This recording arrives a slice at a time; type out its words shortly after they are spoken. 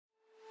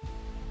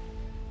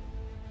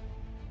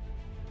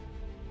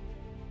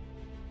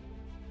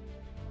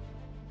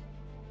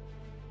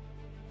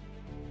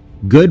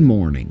Good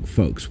morning,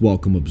 folks.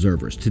 Welcome,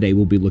 observers. Today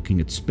we'll be looking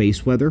at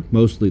space weather,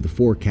 mostly the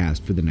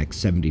forecast for the next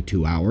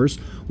 72 hours.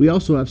 We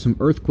also have some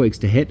earthquakes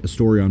to hit, a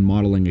story on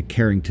modeling a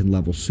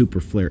Carrington-level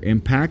superflare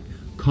impact,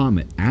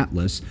 Comet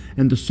Atlas,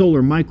 and the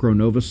solar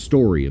micronova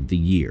story of the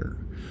year.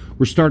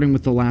 We're starting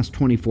with the last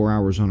 24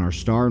 hours on our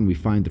star, and we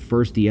find that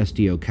first the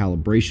SDO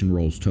calibration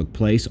rolls took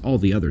place. All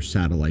the other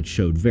satellites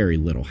showed very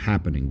little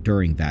happening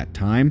during that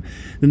time.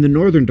 Then the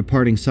northern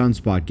departing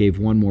sunspot gave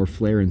one more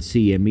flare in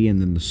CME, and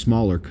then the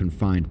smaller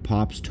confined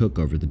pops took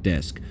over the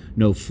disk.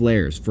 No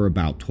flares for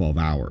about 12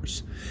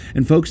 hours.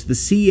 And folks, the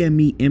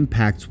CME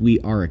impacts we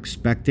are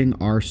expecting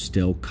are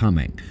still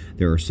coming.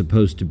 There are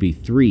supposed to be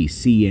 3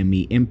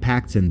 CME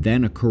impacts and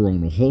then a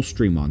coronal hole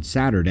stream on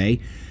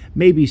Saturday.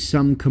 Maybe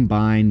some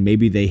combine,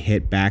 maybe they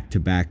hit back to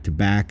back to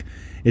back.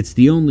 It's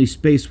the only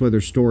space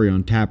weather story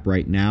on tap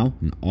right now,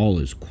 and all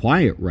is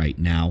quiet right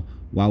now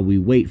while we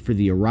wait for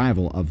the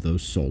arrival of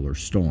those solar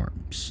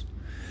storms.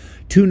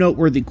 2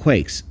 noteworthy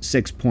quakes,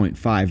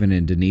 6.5 in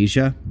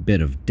Indonesia, bit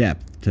of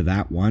depth to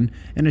that one,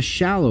 and a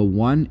shallow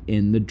one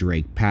in the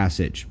Drake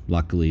Passage.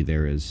 Luckily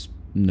there is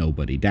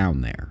nobody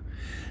down there.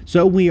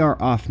 So we are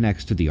off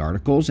next to the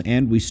articles,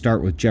 and we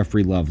start with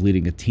Jeffrey Love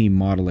leading a team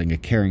modeling a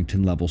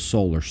Carrington-level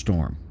solar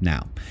storm.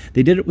 Now,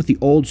 they did it with the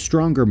old,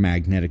 stronger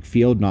magnetic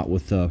field, not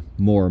with the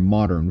more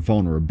modern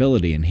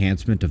vulnerability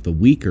enhancement of the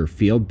weaker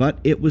field, but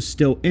it was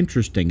still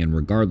interesting, and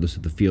regardless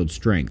of the field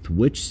strength,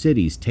 which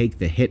cities take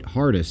the hit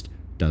hardest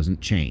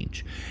doesn't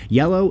change.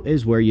 Yellow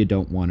is where you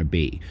don't want to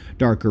be.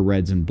 Darker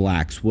reds and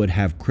blacks would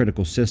have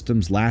critical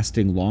systems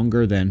lasting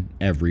longer than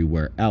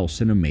everywhere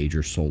else in a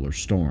major solar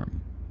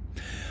storm.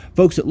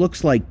 Folks, it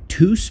looks like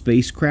 2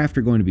 spacecraft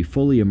are going to be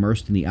fully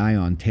immersed in the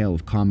ion tail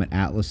of Comet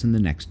Atlas in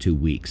the next 2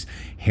 weeks.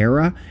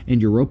 Hera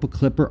and Europa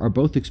Clipper are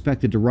both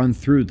expected to run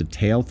through the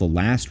tail the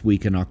last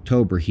week in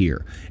October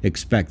here.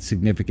 Expect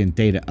significant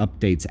data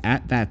updates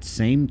at that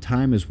same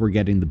time as we're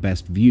getting the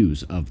best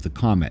views of the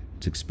comet.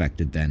 It's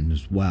expected then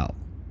as well.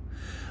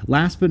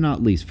 Last but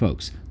not least,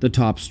 folks, the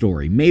top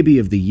story, maybe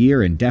of the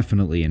year and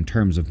definitely in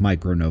terms of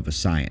micronova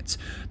science.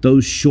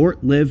 Those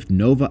short-lived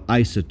nova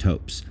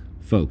isotopes.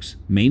 Folks,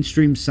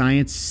 mainstream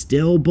science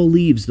still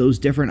believes those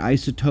different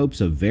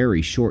isotopes of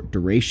very short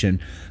duration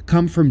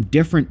come from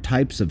different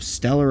types of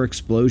stellar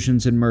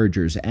explosions and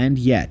mergers, and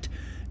yet,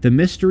 the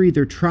mystery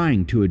they're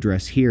trying to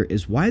address here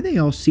is why they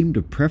all seem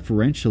to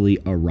preferentially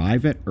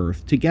arrive at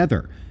Earth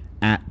together,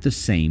 at the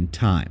same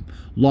time,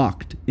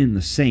 locked in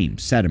the same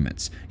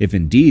sediments, if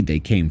indeed they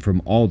came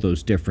from all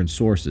those different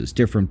sources,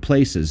 different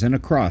places, and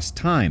across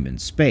time and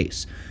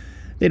space.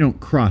 They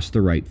don't cross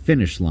the right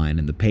finish line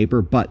in the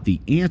paper, but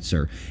the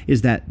answer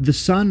is that the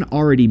sun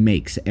already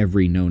makes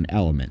every known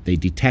element. They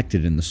detect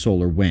it in the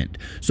solar wind.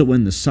 So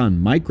when the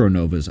sun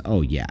micronovas,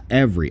 oh yeah,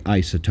 every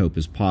isotope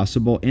is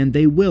possible, and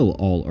they will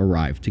all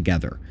arrive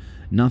together.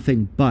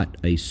 Nothing but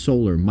a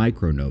solar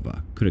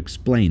micronova could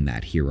explain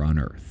that here on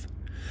Earth.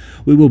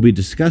 We will be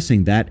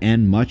discussing that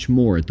and much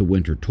more at the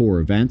Winter Tour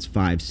events,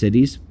 5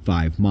 cities,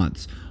 5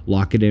 months.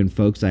 Lock it in,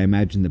 folks. I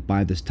imagine that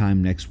by this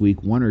time next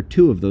week, 1 or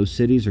 2 of those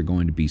cities are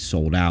going to be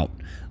sold out.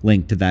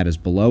 Link to that is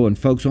below. And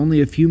folks, only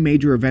a few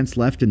major events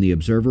left in the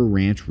Observer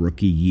Ranch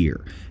rookie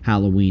year.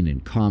 Halloween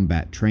and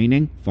combat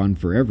training, fun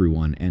for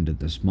everyone, ended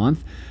this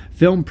month.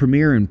 Film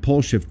premiere and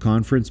pole shift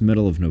conference,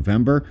 middle of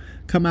November.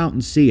 Come out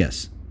and see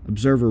us.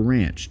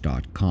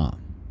 ObserverRanch.com.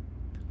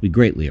 We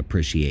greatly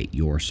appreciate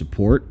your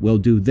support. We'll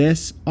do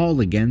this all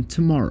again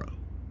tomorrow.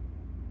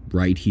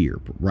 Right here,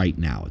 but right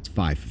now it's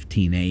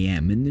 5:15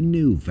 a.m. in the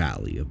new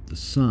Valley of the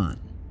Sun.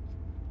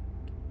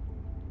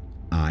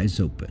 Eyes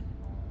open,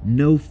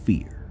 no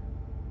fear.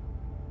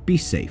 Be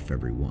safe,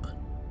 everyone.